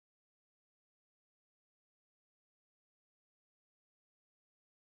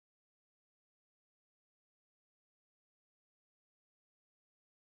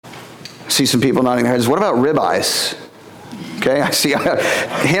see some people nodding their heads. What about ribeyes? Okay, I see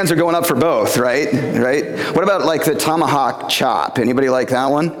hands are going up for both, right? What about like the tomahawk chop? Anybody like that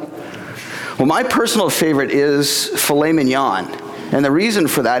one? Well, my personal favorite is filet mignon. And the reason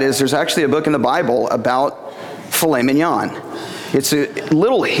for that is there's actually a book in the Bible about filet mignon. It's a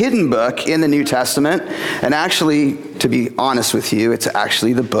little hidden book in the New Testament, and actually, to be honest with you, it's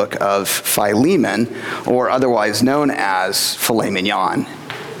actually the book of Philemon, or otherwise known as filet mignon,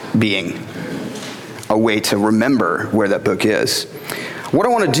 being a way to remember where that book is. What I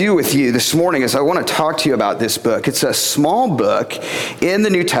want to do with you this morning is I want to talk to you about this book. It's a small book in the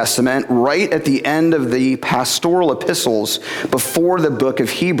New Testament, right at the end of the pastoral epistles before the book of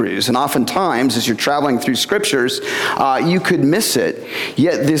Hebrews. And oftentimes, as you're traveling through scriptures, you could miss it.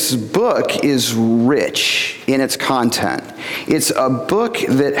 Yet this book is rich in its content. It's a book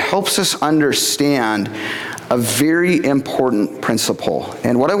that helps us understand a very important principle.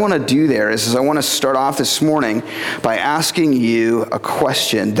 And what I want to do there is I want to start off this morning by asking you a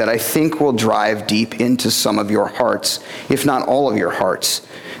question that I think will drive deep into some of your hearts, if not all of your hearts.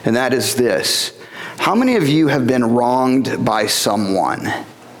 And that is this: how many of you have been wronged by someone?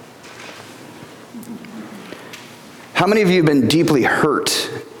 How many of you have been deeply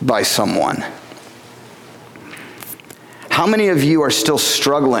hurt by someone? How many of you are still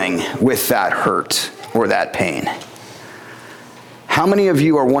struggling with that hurt or that pain? How many of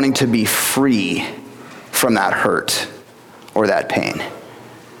you are wanting to be free from that hurt or that pain?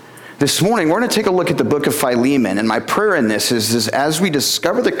 This morning, we're going to take a look at the book of Philemon, and my prayer in this is as we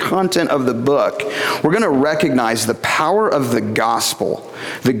discover the content of the book, we're going to recognize the power of the gospel,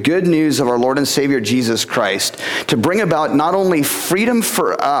 the good news of our Lord and Savior Jesus Christ, to bring about not only freedom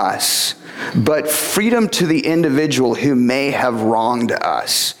for us, but freedom to the individual who may have wronged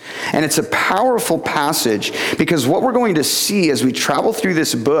us. And it's a powerful passage because what we're going to see as we travel through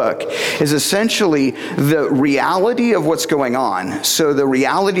this book is essentially the reality of what's going on. So the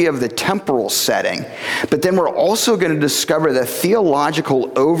reality of the temporal setting. But then we're also going to discover the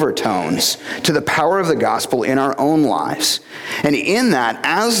theological overtones to the power of the gospel in our own lives. And in that,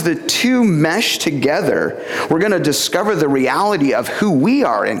 as the two mesh together, we're going to discover the reality of who we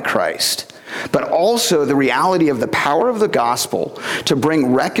are in Christ, but also the reality of the power of the gospel to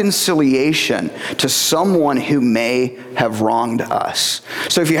bring reconciliation to someone who may have wronged us.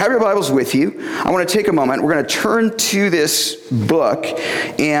 So if you have your Bibles with you, I want to take a moment. We're going to turn to this book,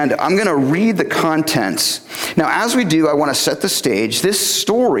 and I'm going to read the contents. Now, as we do, I want to set the stage. This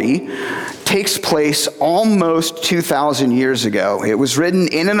story takes place almost 2,000 years ago. It was written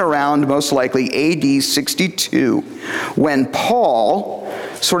in and around, most likely, AD 62, when Paul,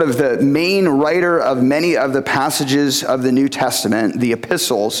 sort of the main writer of many of the passages of the New Testament, the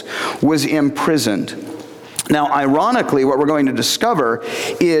epistles, was imprisoned. Now, ironically, what we're going to discover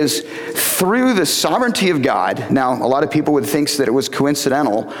is through the sovereignty of God, now a lot of people would think that it was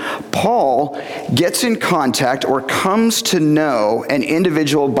coincidental, Paul gets in contact or comes to know an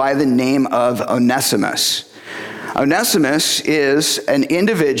individual by the name of Onesimus. Onesimus is an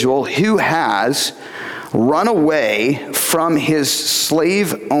individual who has run away from his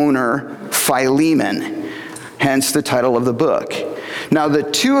slave owner, Philemon, hence the title of the book. Now, the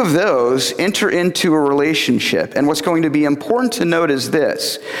two of those enter into a relationship, and what's going to be important to note is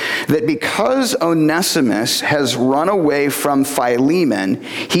this, that because Onesimus has run away from Philemon,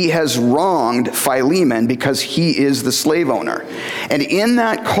 he has wronged Philemon because he is the slave owner. And in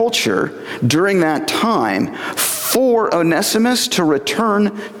that culture, during that time, for Onesimus to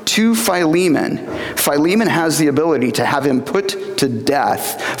return to Philemon, Philemon has the ability to have him put to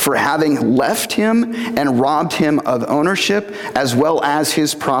death for having left him and robbed him of ownership as well as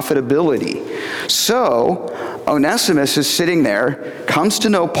his profitability. So Onesimus is sitting there, comes to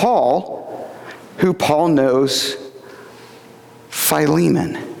know Paul, who Paul knows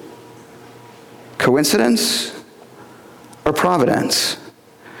Philemon. Coincidence or providence?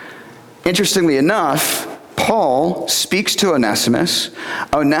 Interestingly enough, Paul speaks to Onesimus.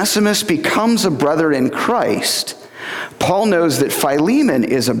 Onesimus becomes a brother in Christ. Paul knows that Philemon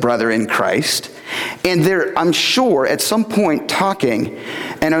is a brother in Christ. And they're, I'm sure, at some point talking,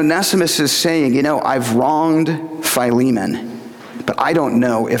 and Onesimus is saying, I've wronged Philemon, but I don't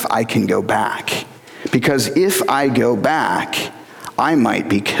know if I can go back. Because if I go back, I might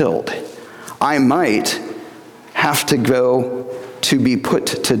be killed. I might have to go to be put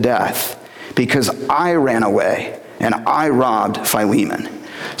to death because I ran away and I robbed Philemon.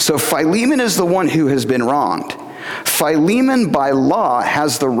 So Philemon is the one who has been wronged. Philemon, by law,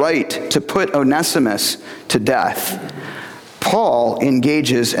 has the right to put Onesimus to death. Paul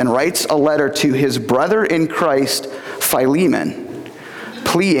engages and writes a letter to his brother in Christ, Philemon,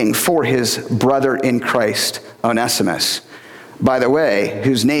 pleading for his brother in Christ, Onesimus, by the way,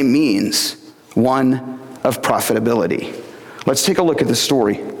 whose name means one of profitability. Let's take a look at the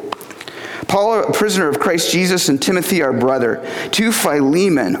story. Paul, a prisoner of Christ Jesus, and Timothy, our brother, to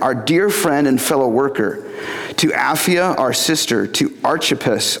Philemon, our dear friend and fellow worker, to Apphia, our sister, to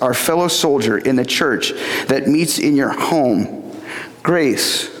Archippus, our fellow soldier in the church that meets in your home,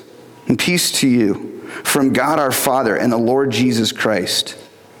 grace and peace to you from God our Father and the Lord Jesus Christ.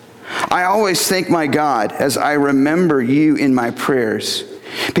 I always thank my God as I remember you in my prayers,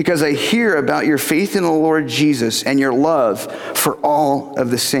 because I hear about your faith in the Lord Jesus and your love for all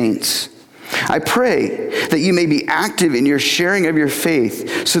of the saints. I pray that you may be active in your sharing of your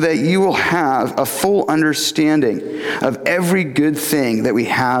faith, so that you will have a full understanding of every good thing that we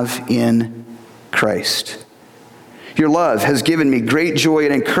have in Christ. Your love has given me great joy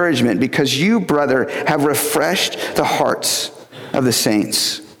and encouragement, because you, brother, have refreshed the hearts of the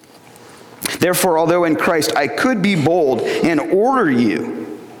saints. Therefore, although in Christ I could be bold and order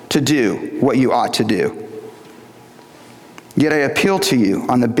you to do what you ought to do, yet I appeal to you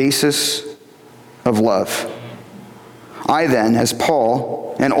on the basis of love. I then, as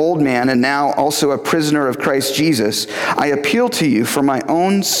Paul, an old man and now also a prisoner of Christ Jesus, I appeal to you for my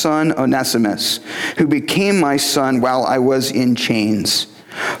own son Onesimus, who became my son while I was in chains.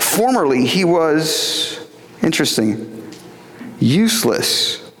 Formerly he was,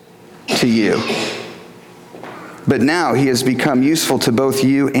 useless to you, but now he has become useful to both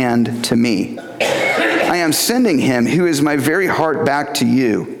you and to me. I am sending him, who is my very heart, back to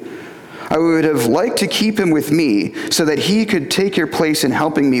you. I would have liked to keep him with me so that he could take your place in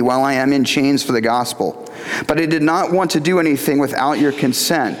helping me while I am in chains for the gospel. But I did not want to do anything without your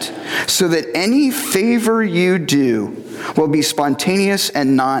consent, so that any favor you do will be spontaneous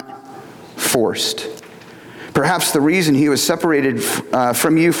and not forced. Perhaps the reason he was separated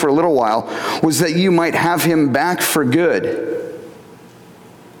from you for a little while was that you might have him back for good,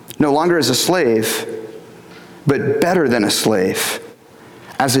 no longer as a slave, but better than a slave,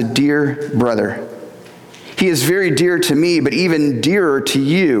 as a dear brother. He is very dear to me, but even dearer to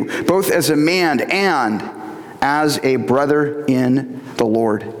you, both as a man and as a brother in the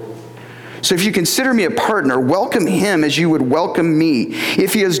Lord. So if you consider me a partner, welcome him as you would welcome me.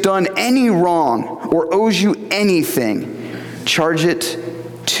 If he has done any wrong or owes you anything, charge it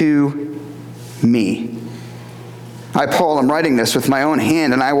to me. I, Paul, am writing this with my own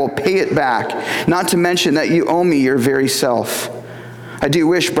hand, and I will pay it back, not to mention that you owe me your very self. I do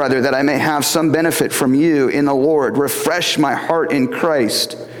wish, brother, that I may have some benefit from you in the Lord. Refresh my heart in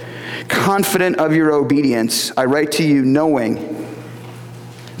Christ. Confident of your obedience, I write to you knowing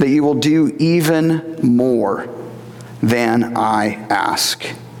that you will do even more than I ask.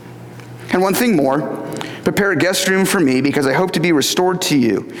 And one thing more, prepare a guest room for me, because I hope to be restored to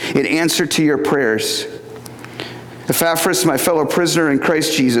you in answer to your prayers. Epaphras, my fellow prisoner in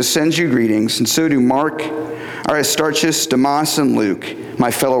Christ Jesus, sends you greetings, and so do Mark, Aristarchus, Demas, and Luke, my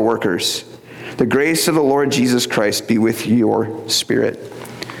fellow workers. The grace of the Lord Jesus Christ be with your spirit.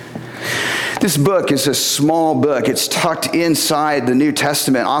 This book is a small book. It's tucked inside the New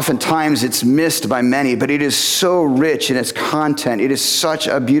Testament. Oftentimes it's missed by many, but it is so rich in its content. It is such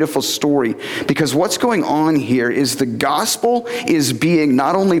a beautiful story, because what's going on here is the gospel is being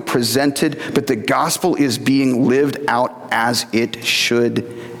not only presented, but the gospel is being lived out as it should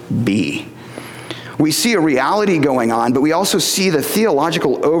be. We see a reality going on, but we also see the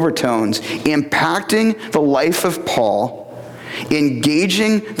theological overtones impacting the life of Paul,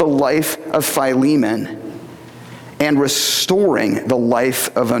 engaging the life of Philemon, and restoring the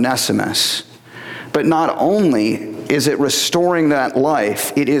life of Onesimus. But not only is it restoring that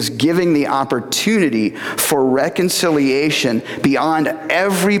life, it is giving the opportunity for reconciliation beyond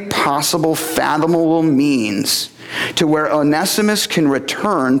every possible fathomable means, to where Onesimus can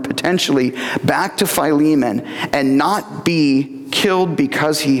return potentially back to Philemon and not be killed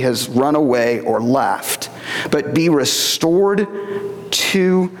because he has run away or left, but be restored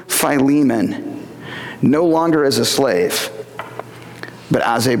to Philemon, no longer as a slave, but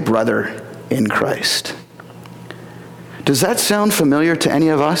as a brother in Christ. Does that sound familiar to any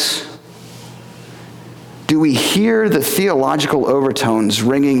of us? Do we hear the theological overtones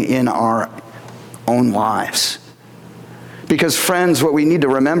ringing in our own lives? Because, friends, what we need to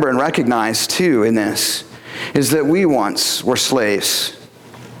remember and recognize, too, in this is that we once were slaves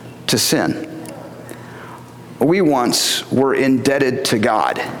to sin. We once were indebted to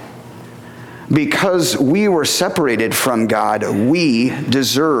God. Because we were separated from God, we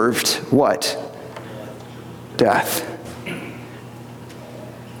deserved what? Death.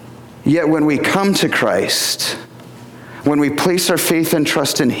 Yet when we come to Christ, When we place our faith and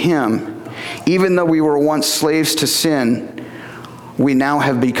trust in him, even though we were once slaves to sin, we now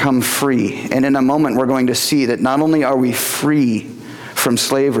have become free. And in a moment, we're going to see that not only are we free from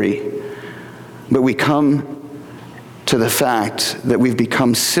slavery, but we come to the fact that we've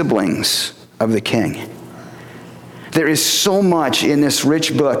become siblings of the King. There is so much in this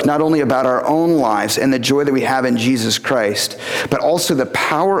rich book, not only about our own lives and the joy that we have in Jesus Christ, but also the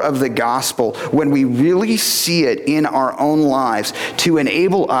power of the gospel when we really see it in our own lives to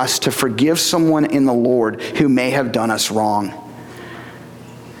enable us to forgive someone in the Lord who may have done us wrong.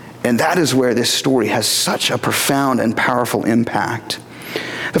 And that is where this story has such a profound and powerful impact.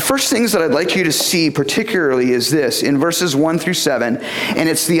 The first things that I'd like you to see particularly is this, in verses 1 through 7, and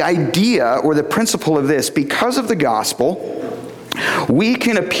it's the idea or the principle of this. Because of the gospel, we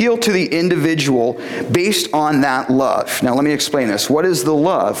can appeal to the individual based on that love. Now let me explain this. What is the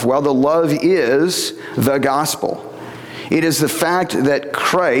love? Well, the love is the gospel. It is the fact that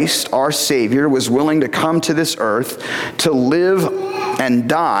Christ, our Savior, was willing to come to this earth to live and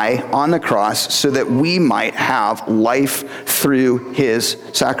die on the cross so that we might have life through his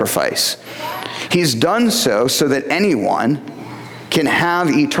sacrifice. He's done so that anyone can have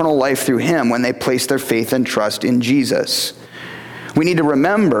eternal life through him when they place their faith and trust in Jesus. We need to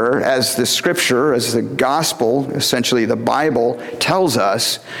remember, as the scripture, as the gospel, essentially the Bible, tells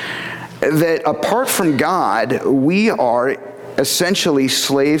us, that apart from God, we are essentially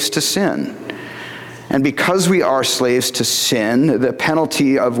slaves to sin. And because we are slaves to sin, the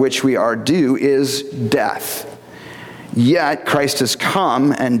penalty of which we are due is death. Yet Christ has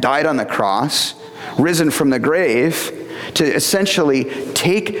come and died on the cross, risen from the grave, to essentially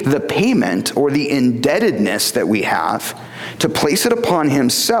take the payment or the indebtedness that we have, to place it upon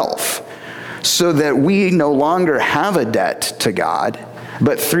himself, so that we no longer have a debt to God,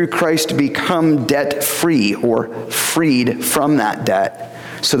 but through Christ become debt-free or freed from that debt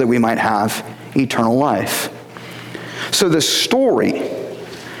so that we might have eternal life. So the story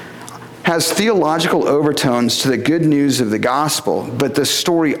has theological overtones to the good news of the gospel, but the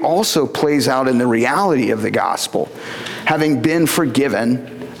story also plays out in the reality of the gospel, having been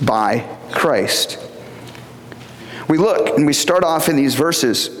forgiven by Christ. We look and we start off in these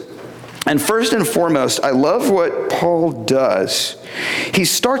verses, and first and foremost, I love what Paul does. He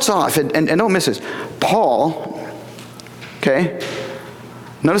starts off, and don't miss this, Paul, okay,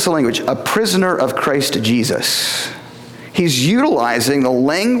 notice the language, a prisoner of Christ Jesus. He's utilizing the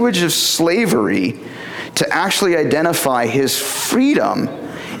language of slavery to actually identify his freedom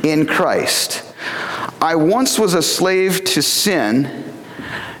in Christ. I once was a slave to sin.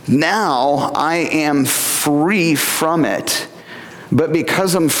 Now I am free from it. But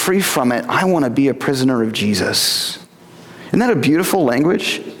because I'm free from it, I want to be a prisoner of Jesus. Isn't that a beautiful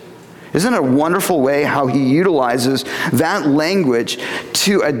language? Isn't it a wonderful way how he utilizes that language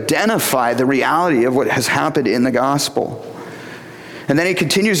to identify the reality of what has happened in the gospel? And then he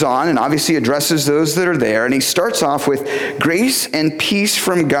continues on and obviously addresses those that are there. And he starts off with grace and peace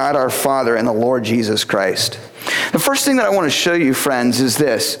from God our Father and the Lord Jesus Christ. The first thing that I want to show you, friends, is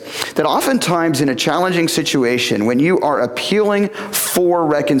this, that oftentimes in a challenging situation, when you are appealing for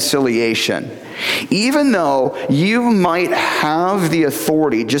reconciliation, even though you might have the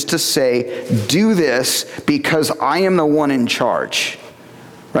authority just to say, do this because I am the one in charge,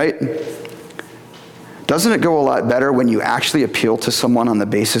 right? Doesn't it go a lot better when you actually appeal to someone on the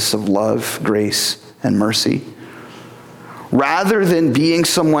basis of love, grace, and mercy? Rather than being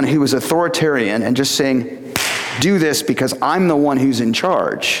someone who is authoritarian and just saying, do this because I'm the one who's in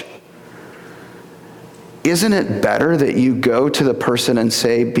charge. Isn't it better that you go to the person and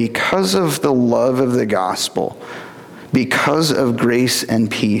say, because of the love of the gospel, because of grace and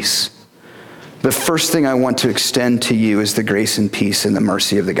peace, the first thing I want to extend to you is the grace and peace and the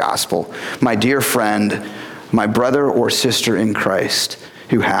mercy of the gospel. My dear friend, my brother or sister in Christ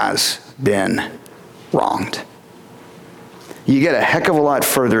who has been wronged. You get a heck of a lot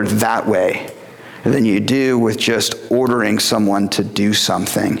further that way than you do with just ordering someone to do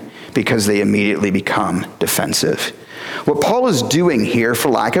something because they immediately become defensive. What Paul is doing here, for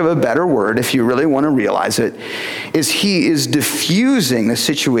lack of a better word, if you really want to realize it, is he is diffusing the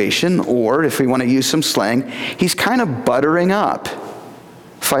situation, or if we want to use some slang, he's kind of buttering up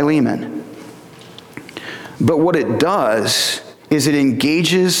Philemon. But what it does is it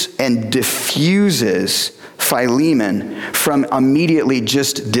engages and diffuses Philemon from immediately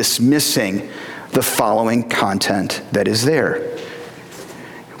just dismissing the following content that is there.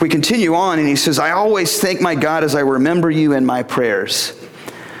 We continue on and he says, I always thank my God as I remember you in my prayers.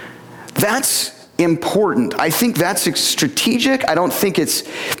 That's important. I think that's strategic. I don't think it's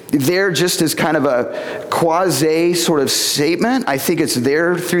there just as kind of a quasi sort of statement. I think it's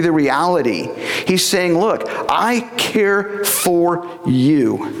there through the reality. He's saying, look, I care for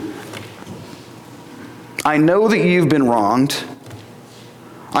you. I know that you've been wronged.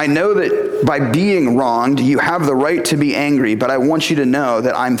 I know that by being wronged, you have the right to be angry, but I want you to know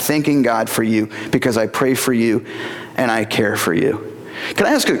that I'm thanking God for you because I pray for you and I care for you. Can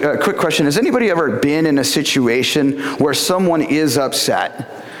I ask a quick question? Has anybody ever been in a situation where someone is upset,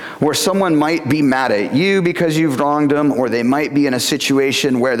 where someone might be mad at you because you've wronged them, or they might be in a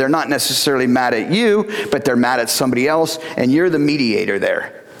situation where they're not necessarily mad at you, but they're mad at somebody else, and you're the mediator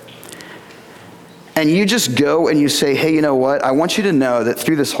there? And you just go and you say, hey, you know what? I want you to know that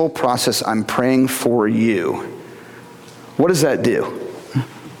through this whole process, I'm praying for you. What does that do?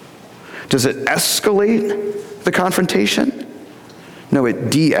 Does it escalate the confrontation? No, it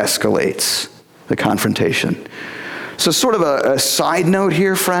de-escalates the confrontation. So sort of a side note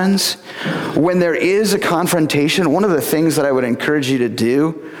here, friends. When there is a confrontation, one of the things that I would encourage you to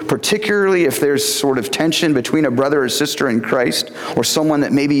do, particularly if there's sort of tension between a brother or sister in Christ, or someone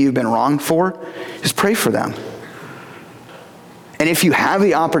that maybe you've been wronged for, is pray for them. And if you have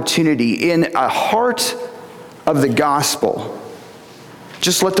the opportunity in a heart of the gospel,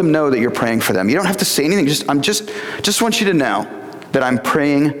 just let them know that you're praying for them. You don't have to say anything. Just want you to know that I'm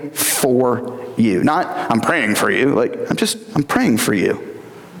praying for you. Not, I'm praying for you. I'm praying for you.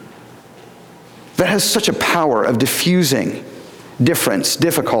 That has such a power of diffusing difference,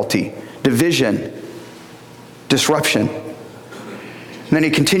 difficulty, division, disruption. And then he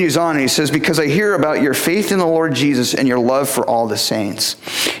continues on and he says, because I hear about your faith in the Lord Jesus and your love for all the saints.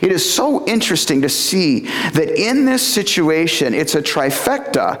 It is so interesting to see that in this situation, it's a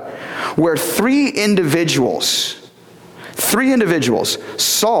trifecta where three individuals,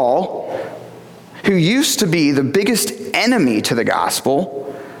 Saul, who used to be the biggest enemy to the gospel,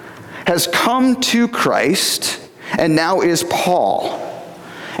 has come to Christ and now is Paul.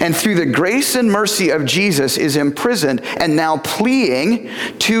 And through the grace and mercy of Jesus is imprisoned and now pleading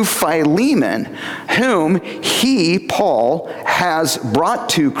to Philemon, whom he, Paul, has brought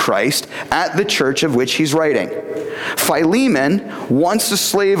to Christ at the church of which he's writing. Philemon, once a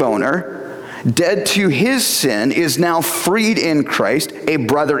slave owner, dead to his sin, is now freed in Christ, a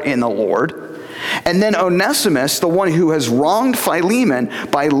brother in the Lord. And then Onesimus, the one who has wronged Philemon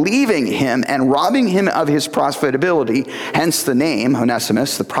by leaving him and robbing him of his profitability, hence the name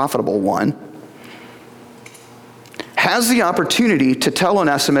Onesimus, the profitable one, has the opportunity to tell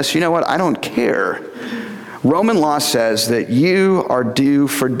Onesimus, you know what, I don't care. Roman law says that you are due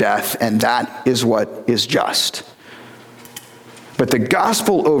for death, and that is what is just. But the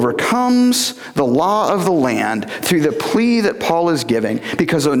gospel overcomes the law of the land through the plea that Paul is giving,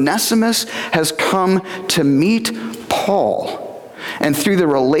 because Onesimus has come to meet Paul. And through the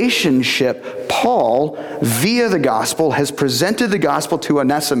relationship, Paul, via the gospel, has presented the gospel to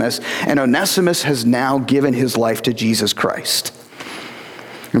Onesimus, and Onesimus has now given his life to Jesus Christ.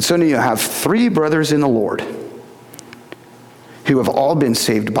 And so now you have three brothers in the Lord who have all been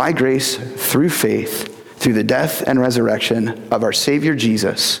saved by grace through faith, through the death and resurrection of our Savior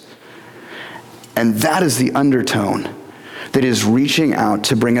Jesus. And that is the undertone that is reaching out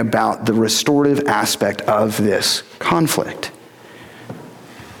to bring about the restorative aspect of this conflict.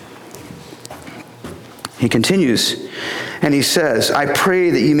 He continues, and he says, I pray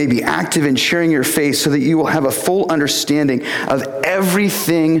that you may be active in sharing your faith so that you will have a full understanding of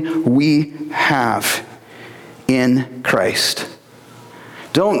everything we have in Christ.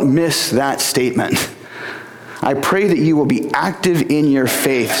 Don't miss that statement. I pray that you will be active in your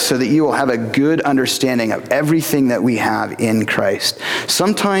faith so that you will have a good understanding of everything that we have in Christ.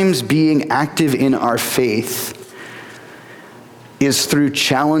 Sometimes being active in our faith is through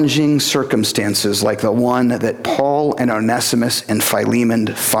challenging circumstances like the one that Paul and Onesimus and Philemon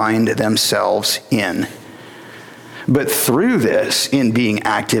find themselves in. But through this, in being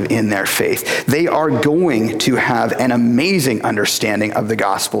active in their faith, they are going to have an amazing understanding of the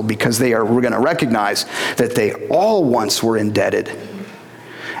gospel, because we're going to recognize that they all once were indebted,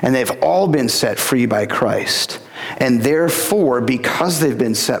 and they've all been set free by Christ. And therefore, because they've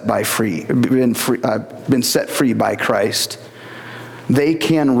been set free by Christ, they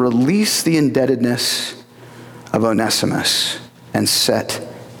can release the indebtedness of Onesimus and set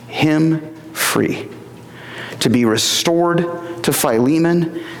him free, to be restored to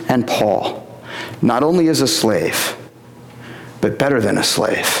Philemon and Paul, not only as a slave, but better than a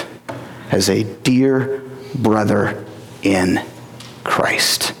slave, as a dear brother in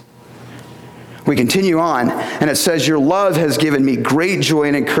Christ. We continue on, and it says, your love has given me great joy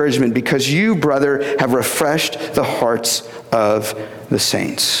and encouragement because you, brother, have refreshed the hearts of the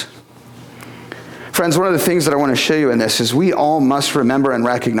saints. Friends, one of the things that I want to show you in this is we all must remember and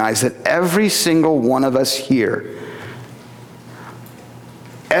recognize that every single one of us here,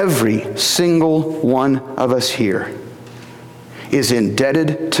 every single one of us here is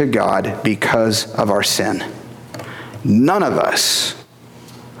indebted to God because of our sin. None of us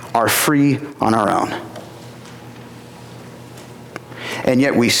are free on our own. And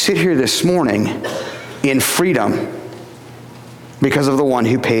yet we sit here this morning in freedom because of the one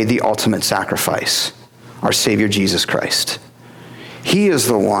who paid the ultimate sacrifice, our Savior Jesus Christ. He is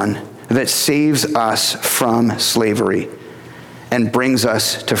the one that saves us from slavery and brings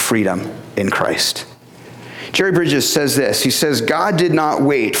us to freedom in Christ. Jerry Bridges says this. He says, God did not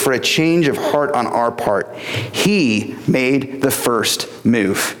wait for a change of heart on our part. He made the first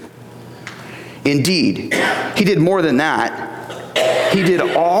move. Indeed, he did more than that. He did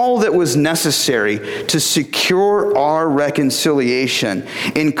all that was necessary to secure our reconciliation,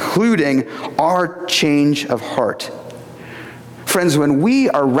 including our change of heart. Friends, when we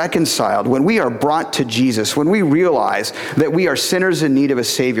are reconciled, when we are brought to Jesus, when we realize that we are sinners in need of a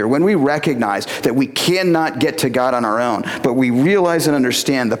Savior, when we recognize that we cannot get to God on our own, but we realize and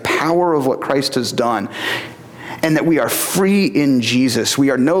understand the power of what Christ has done, and that we are free in Jesus, we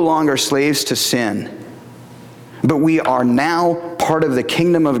are no longer slaves to sin, but we are now part of the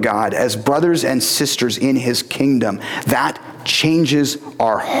kingdom of God as brothers and sisters in his kingdom. That changes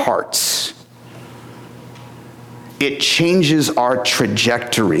our hearts. It changes our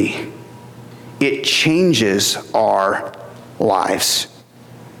trajectory. It changes our lives.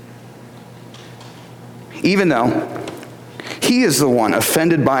 Even though he is the one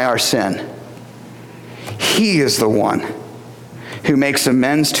offended by our sin, he is the one who makes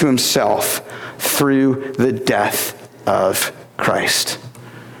amends to himself through the death of Christ.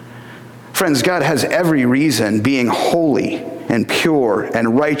 Friends, God has every reason, being holy and pure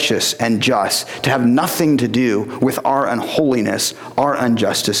and righteous and just, to have nothing to do with our unholiness, our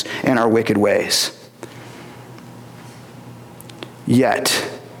injustice, and our wicked ways. Yet,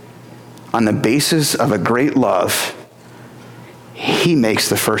 on the basis of a great love, he makes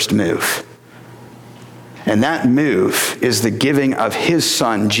the first move. And that move is the giving of his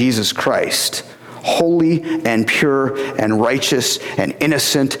Son, Jesus Christ, holy and pure and righteous and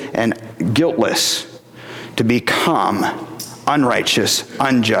innocent and guiltless, to become unrighteous,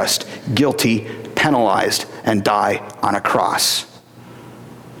 unjust, guilty, penalized, and die on a cross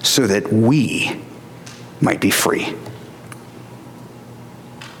so that we might be free.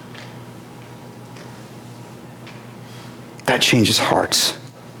 That changes hearts.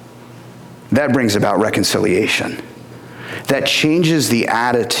 That brings about reconciliation. That changes the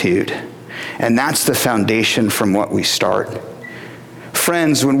attitude. And that's the foundation from what we start.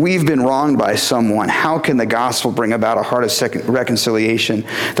 Friends, when we've been wronged by someone, how can the gospel bring about a heart of reconciliation?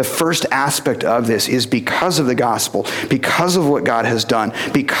 The first aspect of this is because of the gospel, because of what God has done,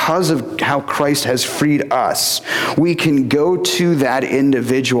 because of how Christ has freed us, we can go to that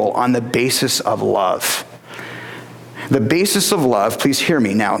individual on the basis of love. The basis of love, please hear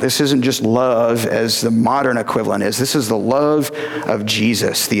me now, this isn't just love as the modern equivalent is. This is the love of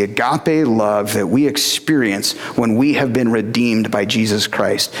Jesus, the agape love that we experience when we have been redeemed by Jesus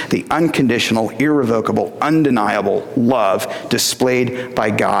Christ. The unconditional, irrevocable, undeniable love displayed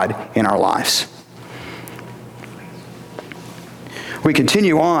by God in our lives. We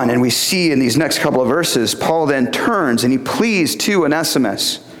continue on and we see in these next couple of verses, Paul then turns and he pleads for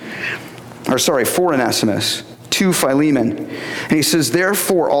Onesimus, to Philemon. And he says,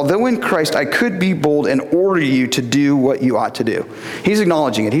 therefore, although in Christ I could be bold and order you to do what you ought to do. He's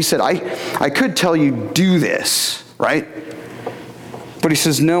acknowledging it. He said, I could tell you do this, right? But he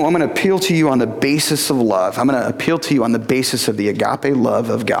says, no, I'm going to appeal to you on the basis of love. I'm going to appeal to you on the basis of the agape love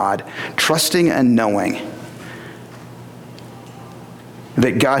of God, trusting and knowing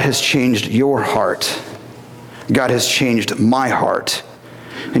that God has changed your heart. God has changed my heart.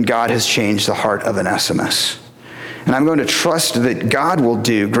 And God has changed the heart of Onesimus. And I'm going to trust that God will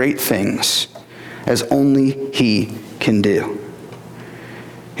do great things as only he can do.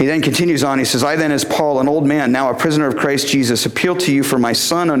 He then continues on. He says, I then, as Paul, an old man, now a prisoner of Christ Jesus, appeal to you for my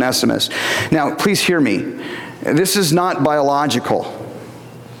son Onesimus. Now, please hear me. This is not biological.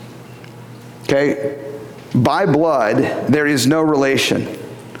 Okay? By blood, there is no relation.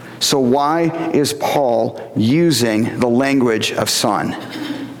 So why is Paul using the language of son?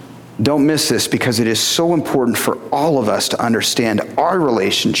 Don't miss this because it is so important for all of us to understand our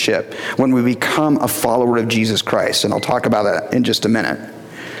relationship when we become a follower of Jesus Christ. And I'll talk about that in just a minute.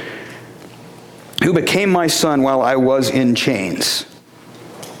 who became my son while I was in chains.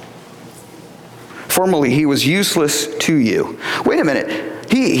 Formerly he was useless to you. Wait a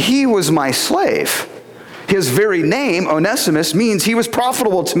minute. He was my slave. His very name, Onesimus, means he was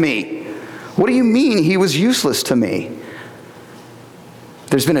profitable to me. What do you mean he was useless to me?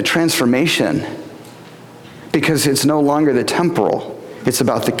 There's been a transformation because it's no longer the temporal. It's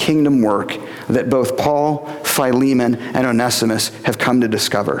about the kingdom work that both Paul, Philemon, and Onesimus have come to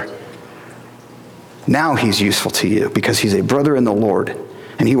discover. Now he's useful to you because he's a brother in the Lord,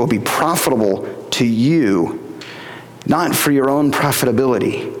 and he will be profitable to you, not for your own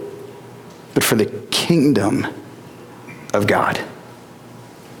profitability, but for the kingdom of God.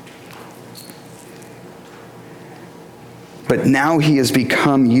 But now he has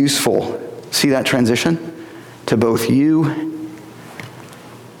become useful. See that transition? To both you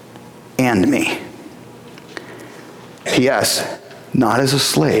and me. P.S. Not as a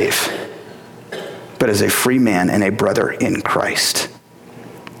slave, but as a free man and a brother in Christ.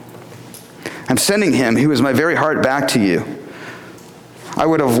 I'm sending him, who is my very heart, back to you. I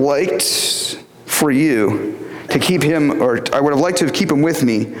would have liked for you to keep him, or I would have liked to keep him with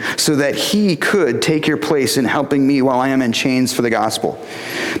me so that he could take your place in helping me while I am in chains for the gospel.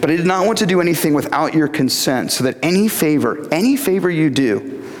 But I did not want to do anything without your consent, so that any favor you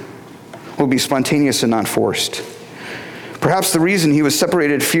do will be spontaneous and not forced. Perhaps the reason he was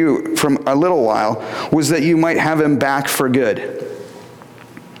separated from a little while was that you might have him back for good.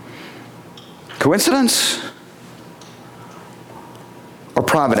 Coincidence or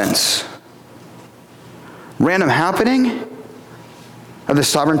providence? Random happening or the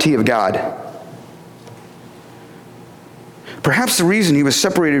sovereignty of God? Perhaps the reason he was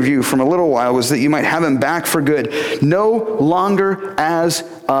separated from you from a little while was that you might have him back for good, no longer as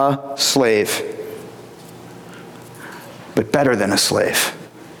a slave, but better than a slave,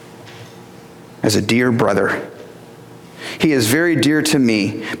 as a dear brother. He is very dear to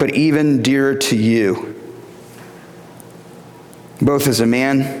me, but even dearer to you, both as a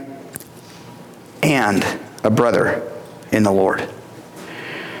man and a brother in the Lord.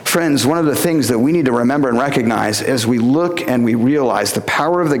 Friends, one of the things that we need to remember and recognize as we look and we realize the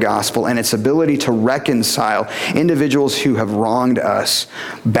power of the gospel and its ability to reconcile individuals who have wronged us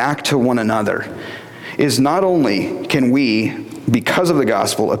back to one another is not only can we, because of the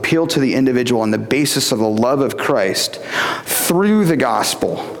gospel, appeal to the individual on the basis of the love of Christ through the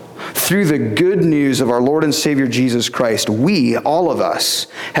gospel, through the good news of our Lord and Savior Jesus Christ. We, all of us,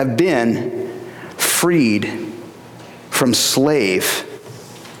 have been freed from slave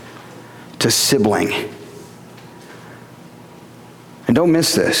to sibling. And don't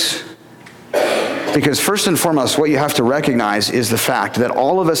miss this, because first and foremost, what you have to recognize is the fact that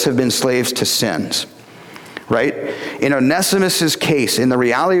all of us have been slaves to sins. Right? In Onesimus' case, in the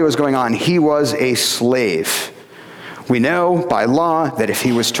reality of what was going on, he was a slave. We know by law that if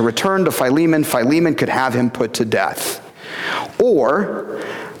he was to return to Philemon, Philemon could have him put to death. Or,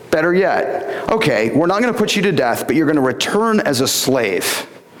 better yet, okay, we're not going to put you to death, but you're going to return as a slave.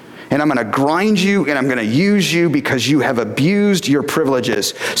 And I'm going to grind you and I'm going to use you because you have abused your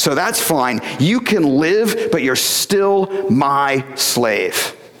privileges. So that's fine. You can live, but you're still my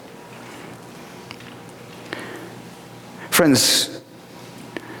slave. Friends,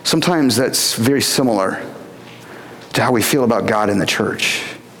 sometimes that's very similar to how we feel about God in the church.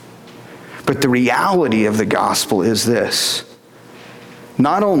 But the reality of the gospel is this.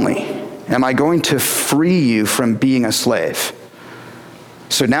 Not only am I going to free you from being a slave,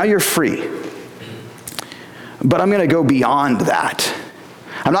 so now you're free, but I'm going to go beyond that.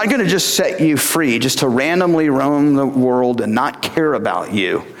 I'm not going to just set you free just to randomly roam the world and not care about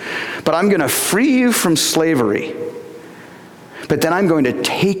you, but I'm going to free you from slavery. But then I'm going to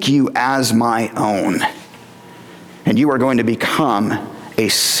take you as my own. And you are going to become a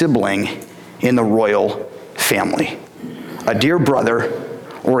sibling in the royal family. A dear brother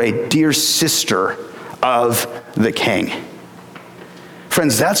or a dear sister of the King.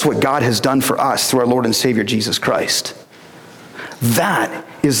 Friends, that's what God has done for us through our Lord and Savior Jesus Christ. That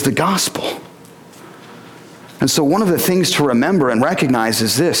is the gospel. And so one of the things to remember and recognize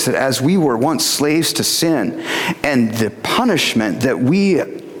is this, that as we were once slaves to sin, and the punishment that we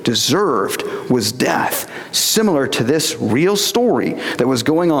deserved was death, similar to this real story that was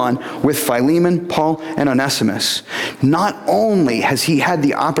going on with Philemon, Paul, and Onesimus. Not only has he had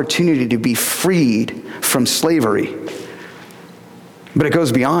the opportunity to be freed from slavery, but it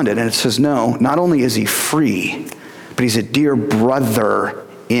goes beyond it, and it says, no, not only is he free, but he's a dear brother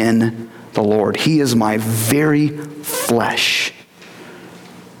in the Lord. He is my very flesh.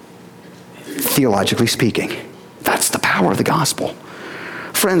 Theologically speaking, that's the power of the gospel.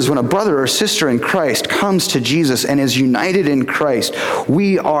 Friends, when a brother or sister in Christ comes to Jesus and is united in Christ,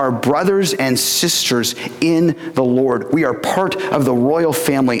 we are brothers and sisters in the Lord. We are part of the royal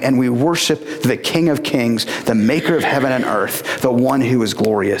family, and we worship the King of Kings, the maker of heaven and earth, the one who is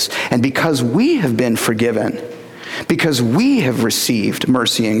glorious. And because we have been forgiven, because we have received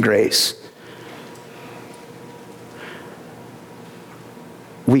mercy and grace,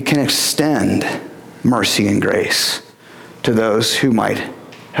 we can extend mercy and grace to those who might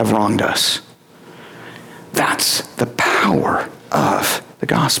have wronged us. That's the power of the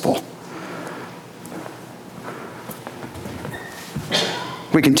gospel.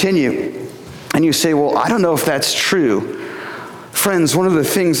 We continue, and you say, well, I don't know if that's true. Friends, one of the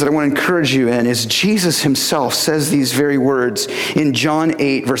things that I want to encourage you in is Jesus himself says these very words in John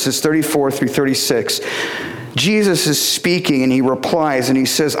 8, verses 34 through 36. Jesus is speaking, and he replies, and he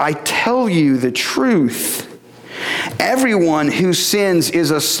says, I tell you the truth. Everyone who sins is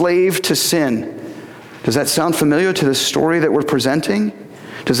a slave to sin. Does that sound familiar to the story that we're presenting?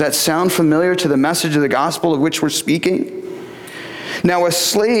 Does that sound familiar to the message of the gospel of which we're speaking? Now, a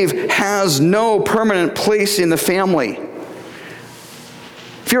slave has no permanent place in the family.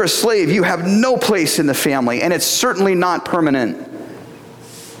 If you're a slave, you have no place in the family, and it's certainly not permanent.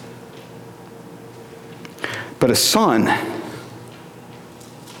 But a son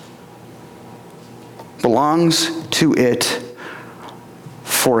belongs to it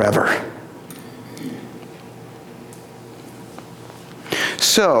forever.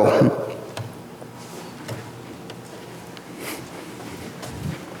 So,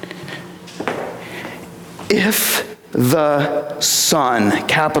 if the Son,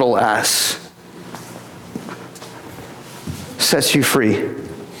 capital S, sets you free,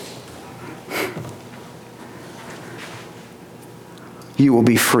 you will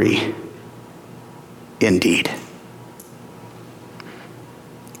be free indeed.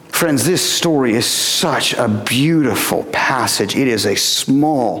 Friends, this story is such a beautiful passage. It is a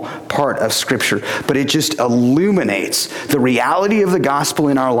small part of Scripture, but it just illuminates the reality of the gospel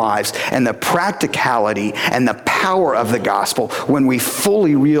in our lives and the practicality and the power of the gospel when we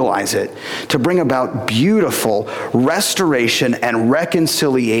fully realize it, to bring about beautiful restoration and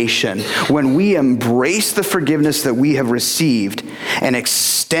reconciliation when we embrace the forgiveness that we have received and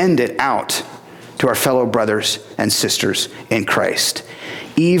extend it out to our fellow brothers and sisters in Christ,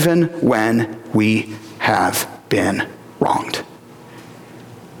 even when we have been wronged.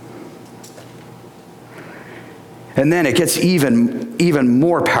 And then it gets even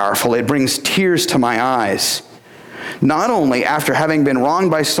more powerful. It brings tears to my eyes. Not only after having been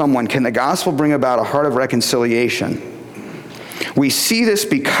wronged by someone can the gospel bring about a heart of reconciliation. We see this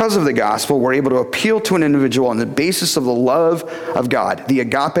because of the gospel. We're able to appeal to an individual on the basis of the love of God, the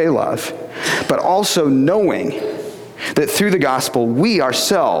agape love, but also knowing that through the gospel, we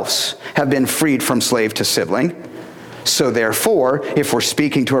ourselves have been freed from slave to sibling. So therefore, if we're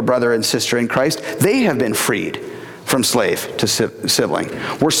speaking to a brother and sister in Christ, they have been freed from slave to sibling.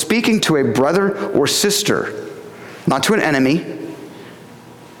 We're speaking to a brother or sister, not to an enemy,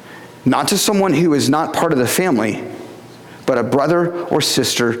 not to someone who is not part of the family, but a brother or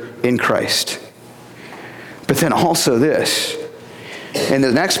sister in Christ. But then also this. In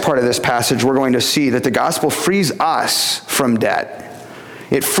the next part of this passage, we're going to see that the gospel frees us from debt.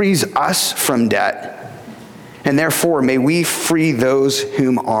 It frees us from debt. And therefore, may we free those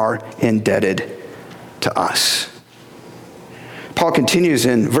whom are indebted to us. Paul continues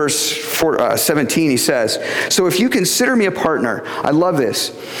in verse 17, he says, so if you consider me a partner, I love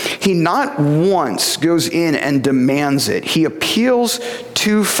this. He not once goes in and demands it. He appeals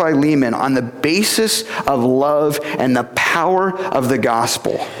to Philemon on the basis of love and the power of the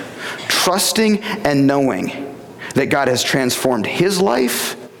gospel, trusting and knowing that God has transformed his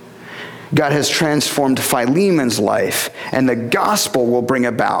life, God has transformed Philemon's life, and the gospel will bring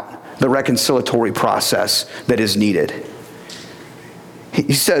about the reconciliatory process that is needed.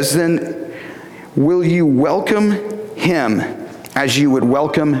 He says, then, will you welcome him as you would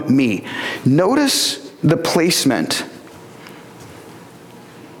welcome me? Notice the placement.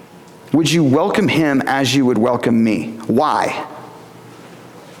 Would you welcome him as you would welcome me? Why?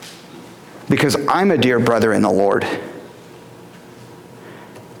 Because I'm a dear brother in the Lord.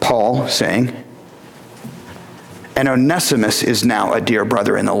 Paul saying, and Onesimus is now a dear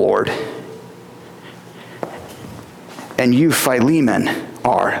brother in the Lord. And you, Philemon,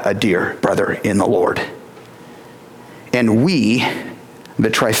 are a dear brother in the Lord. And we, the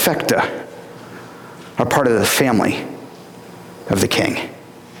trifecta, are part of the family of the King.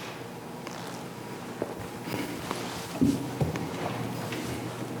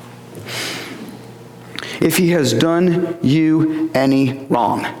 If he has done you any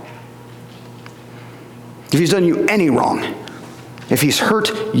wrong, if he's done you any wrong, if he's hurt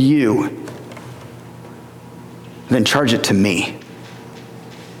you, then charge it to me.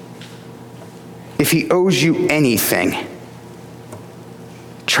 If he owes you anything,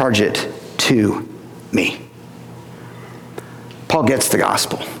 charge it to me. Paul gets the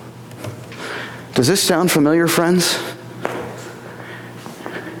gospel. Does this sound familiar, friends?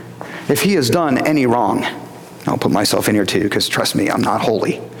 If he has done any wrong, I'll put myself in here too, because trust me, I'm not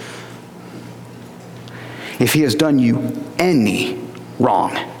holy. If he has done you any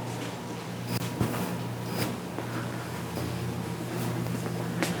wrong,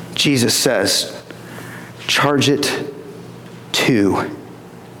 Jesus says, charge it to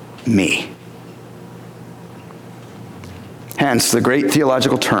me. Hence the great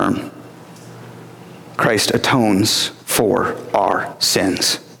theological term, Christ atones for our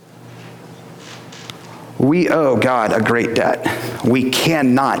sins. We owe God a great debt. We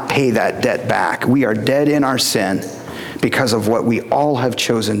cannot pay that debt back. We are dead in our sin because of what we all have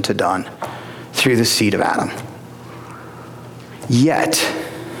chosen to done through the seed of Adam. Yet,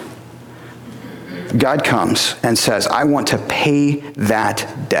 God comes and says, I want to pay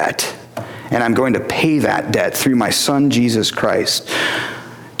that debt. And I'm going to pay that debt through my son, Jesus Christ,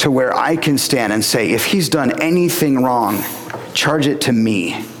 to where I can stand and say, if he's done anything wrong, charge it to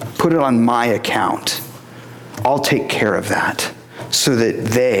me. Put it on my account. I'll take care of that so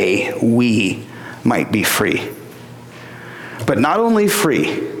that we might be free. But not only free,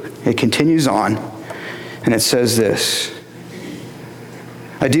 it continues on, and it says this,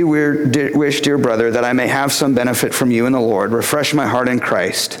 I do wish, dear brother, that I may have some benefit from you in the Lord. Refresh my heart in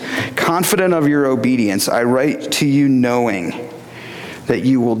Christ. Confident of your obedience, I write to you knowing that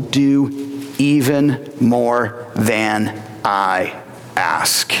you will do even more than I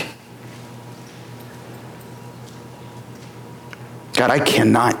ask. God, I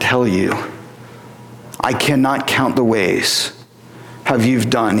cannot tell you. I cannot count the ways have you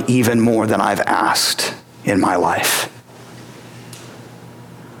done even more than I've asked in my life.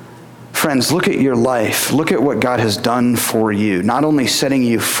 Friends, look at your life. Look at what God has done for you. Not only setting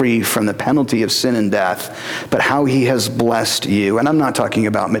you free from the penalty of sin and death, but how he has blessed you. And I'm not talking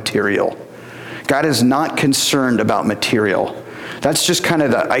about material. God is not concerned about material. That's just kind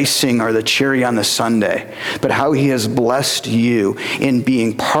of the icing or the cherry on the sundae. But how he has blessed you in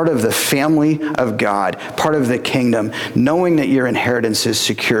being part of the family of God, part of the kingdom, knowing that your inheritance is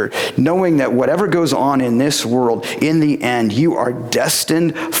secure, knowing that whatever goes on in this world, in the end, you are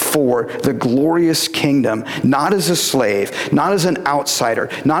destined for the glorious kingdom, not as a slave, not as an outsider,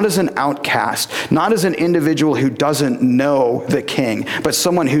 not as an outcast, not as an individual who doesn't know the king, but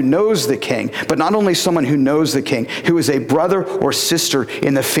someone who knows the king, but not only someone who knows the king, who is a brother or sister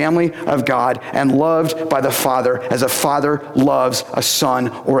in the family of God and loved by the Father as a father loves a son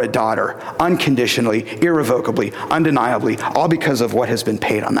or a daughter, unconditionally, irrevocably, undeniably, all because of what has been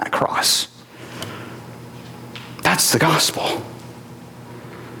paid on that cross. That's the gospel.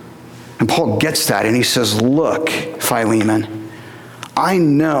 And Paul gets that and he says, look, Philemon, I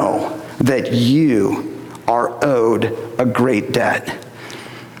know that you are owed a great debt.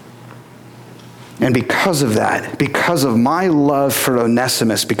 And because of that, because of my love for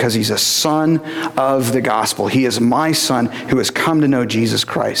Onesimus, because he's a son of the gospel, he is my son who has come to know Jesus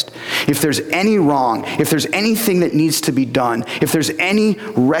Christ. If there's any wrong, if there's anything that needs to be done, if there's any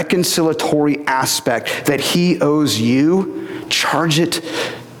reconciliatory aspect that he owes you, charge it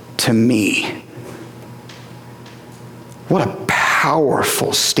to me. What a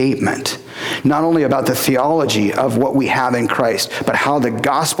powerful statement. Not only about the theology of what we have in Christ, but how the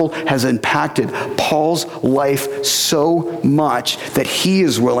gospel has impacted Paul's life so much that he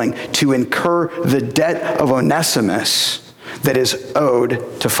is willing to incur the debt of Onesimus that is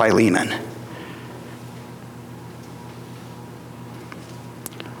owed to Philemon.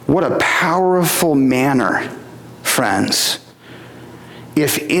 What a powerful manner, friends,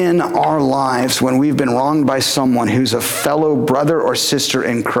 if in our lives, when we've been wronged by someone who's a fellow brother or sister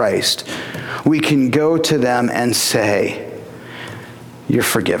in Christ, we can go to them and say, you're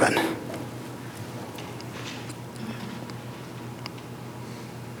forgiven.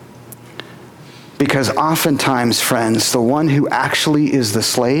 Because oftentimes, friends, the one who actually is the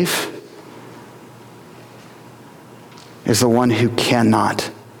slave is the one who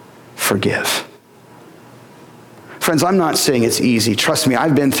cannot forgive. Friends, I'm not saying it's easy. Trust me,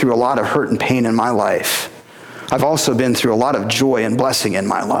 I've been through a lot of hurt and pain in my life. I've also been through a lot of joy and blessing in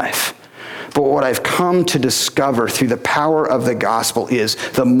my life. But what I've come to discover through the power of the gospel is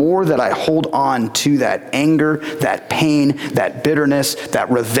the more that I hold on to that anger, that pain, that bitterness,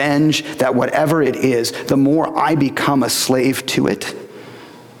 that revenge, that whatever it is, the more I become a slave to it.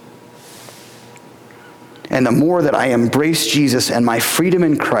 And the more that I embrace Jesus and my freedom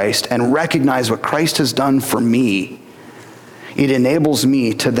in Christ and recognize what Christ has done for me, it enables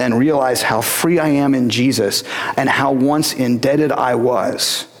me to then realize how free I am in Jesus and how once indebted I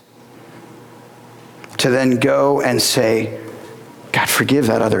was. To then go and say, God, forgive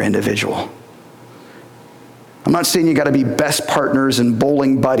that other individual. I'm not saying you got to be best partners and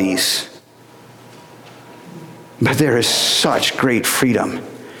bowling buddies, but there is such great freedom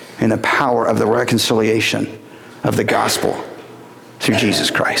in the power of the reconciliation of the gospel through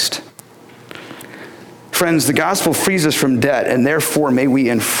Jesus Christ. Friends, the gospel frees us from debt, and therefore may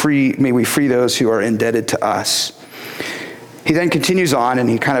we free those who are indebted to us. He then continues on, and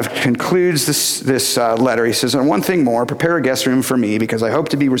he kind of concludes this letter. He says, and one thing more, prepare a guest room for me, because I hope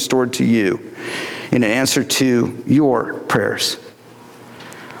to be restored to you in an answer to your prayers.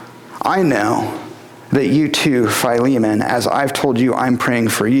 I know that you too, Philemon, as I've told you I'm praying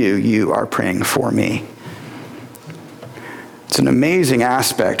for you, you are praying for me. It's an amazing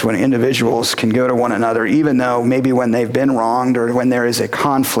aspect when individuals can go to one another, even though maybe when they've been wronged or when there is a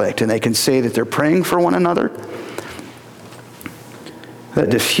conflict, and they can say that they're praying for one another. That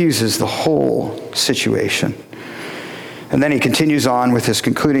diffuses the whole situation. And then he continues on with his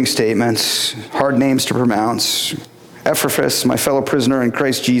concluding statements, hard names to pronounce. Epaphras, my fellow prisoner in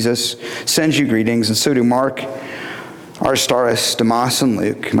Christ Jesus, sends you greetings, and so do Mark, Aristarchus, Demas, and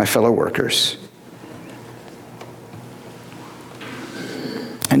Luke, my fellow workers.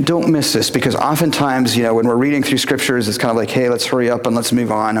 And don't miss this, because oftentimes, when we're reading through scriptures, it's kind of like, hey, let's hurry up and let's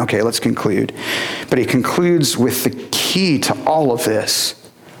move on. Okay, let's conclude. But he concludes with the key to all of this,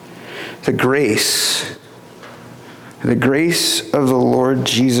 the grace of the Lord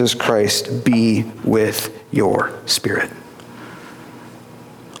Jesus Christ be with your spirit.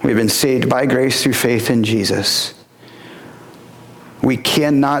 We've been saved by grace through faith in Jesus. We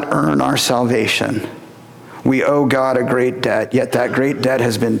cannot earn our salvation. We owe God a great debt, yet that great debt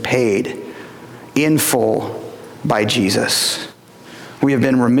has been paid in full by Jesus. We have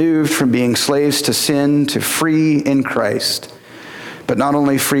been removed from being slaves to sin to free in Christ. But not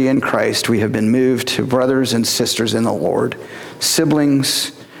only free in Christ, we have been moved to brothers and sisters in the Lord,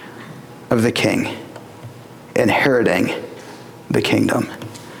 siblings of the King, inheriting the kingdom.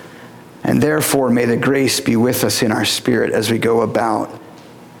 And therefore, may the grace be with us in our spirit as we go about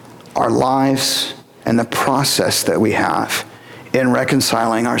our lives and the process that we have in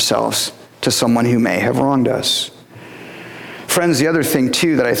reconciling ourselves to someone who may have wronged us. Friends, the other thing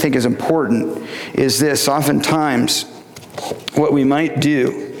too that I think is important is this. Oftentimes, what we might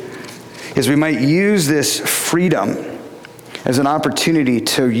do is we might use this freedom as an opportunity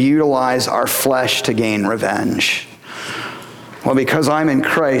to utilize our flesh to gain revenge. Well, because I'm in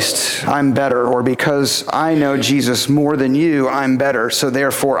Christ, I'm better, or because I know Jesus more than you, I'm better, so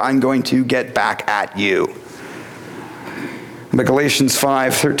therefore I'm going to get back at you. But Galatians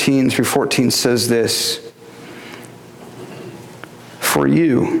 5:13 through 14 says this, for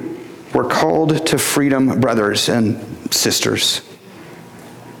you were called to freedom, brothers and sisters.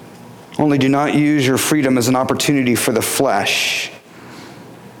 Only do not use your freedom as an opportunity for the flesh,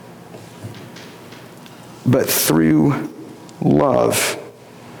 but through love.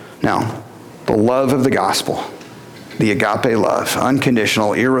 Now, the love of the gospel, the agape love,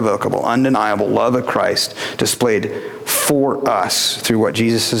 unconditional, irrevocable, undeniable love of Christ displayed for us through what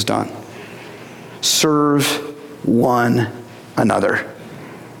Jesus has done. Serve one another.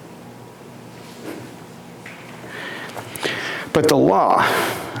 But the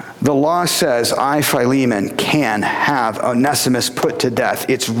law says I, Philemon, can have Onesimus put to death.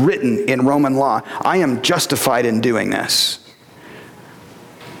 It's written in Roman law. I am justified in doing this.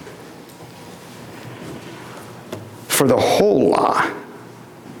 For the whole law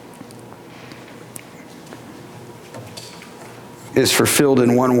is fulfilled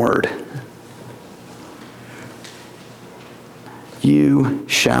in one word. You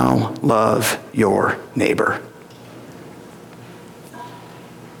shall love your neighbor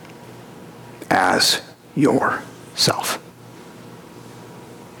as yourself.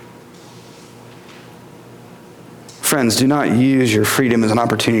 Friends, do not use your freedom as an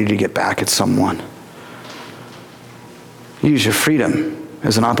opportunity to get back at someone. Use your freedom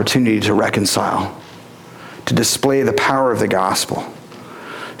as an opportunity to reconcile, to display the power of the gospel,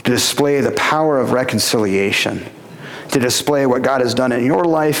 to display the power of reconciliation, to display what God has done in your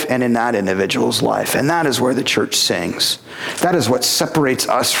life and in that individual's life. And that is where the church sings. That is what separates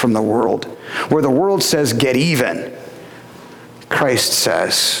us from the world. Where the world says, get even, Christ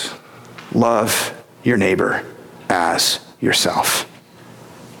says, love your neighbor as yourself.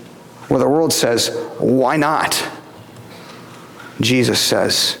 Where the world says, why not? Jesus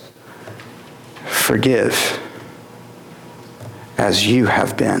says, forgive as you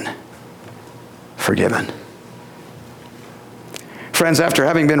have been forgiven. Friends, after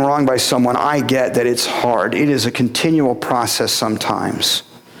having been wronged by someone, I get that it's hard. It is a continual process sometimes.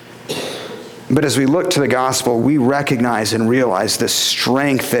 But as we look to the gospel, we recognize and realize the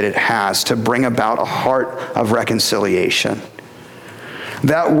strength that it has to bring about a heart of reconciliation.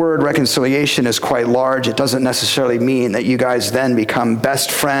 That word reconciliation is quite large. It doesn't necessarily mean that you guys then become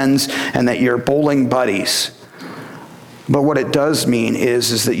best friends and that you're bowling buddies. But what it does mean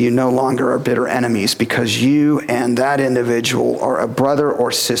is that you no longer are bitter enemies because you and that individual are a brother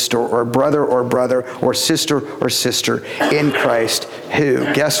or sister or brother or sister in Christ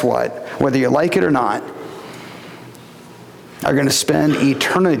who, guess what? Whether you like it or not, are going to spend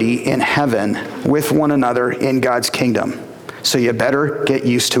eternity in heaven with one another in God's kingdom. So you better get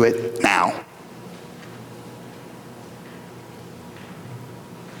used to it now.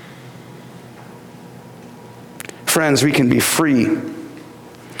 Friends, we can be free.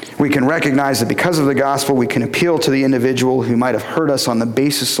 We can recognize that because of the gospel, we can appeal to the individual who might have hurt us on the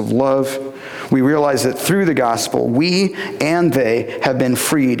basis of love. We realize that through the gospel, we and they have been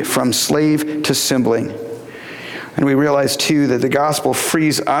freed from slave to sibling. And we realize, too, that the gospel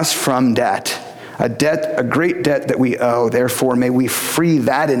frees us from debt, a great debt that we owe. Therefore, may we free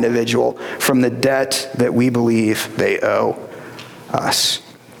that individual from the debt that we believe they owe us.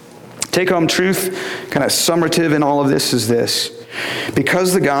 Take-home truth, kind of summative in all of this, is this.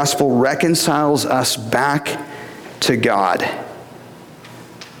 Because the gospel reconciles us back to God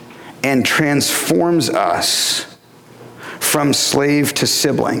and transforms us from slave to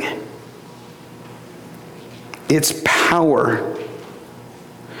sibling, its power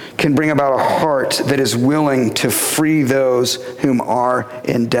can bring about a heart that is willing to free those whom are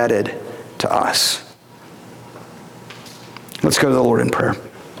indebted to us. Let's go to the Lord in prayer.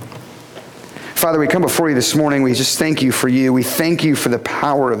 Father, we come before you this morning. We just thank you for you. We thank you for the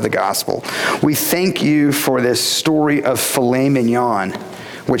power of the gospel. We thank you for this story of filet mignon,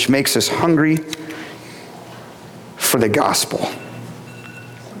 which makes us hungry for the gospel.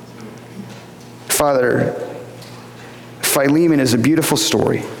 Father, Philemon is a beautiful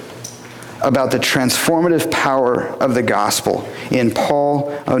story about the transformative power of the gospel in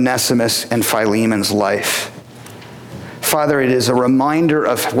Paul, Onesimus, and Philemon's life. Father, it is a reminder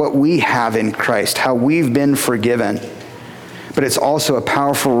of what we have in Christ, how we've been forgiven. But it's also a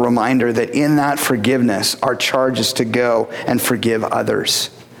powerful reminder that in that forgiveness, our charge is to go and forgive others.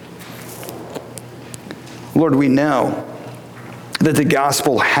 Lord, we know that the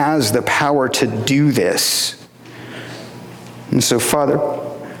gospel has the power to do this. And so, Father,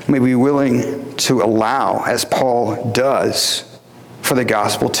 may we be willing to allow, as Paul does, for the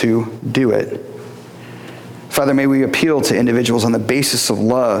gospel to do it. Father, may we appeal to individuals on the basis of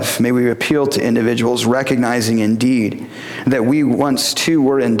love. May we appeal to individuals recognizing indeed that we once too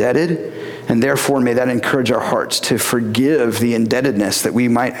were indebted, and therefore may that encourage our hearts to forgive the indebtedness that we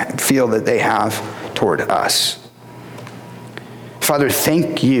might feel that they have toward us. Father,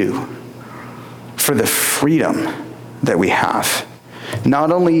 thank you for the freedom that we have,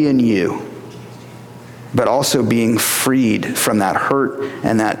 not only in you, but also being freed from that hurt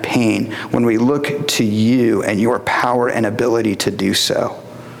and that pain when we look to you and your power and ability to do so.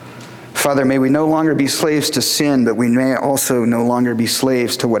 Father, may we no longer be slaves to sin, but we may also no longer be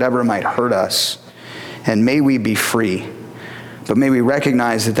slaves to whatever might hurt us. And may we be free. But may we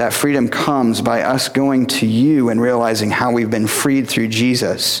recognize that that freedom comes by us going to you and realizing how we've been freed through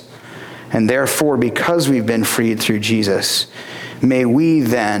Jesus. And therefore, because we've been freed through Jesus, may we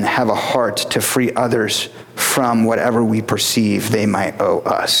then have a heart to free others from whatever we perceive they might owe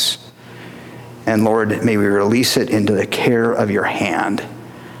us. And Lord, may we release it into the care of your hand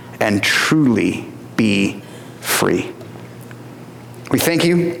and truly be free. We thank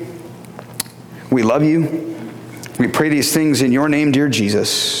you. We love you. We pray these things in your name, dear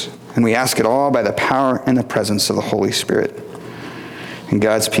Jesus. And we ask it all by the power and the presence of the Holy Spirit. And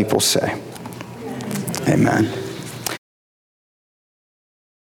God's people say, amen.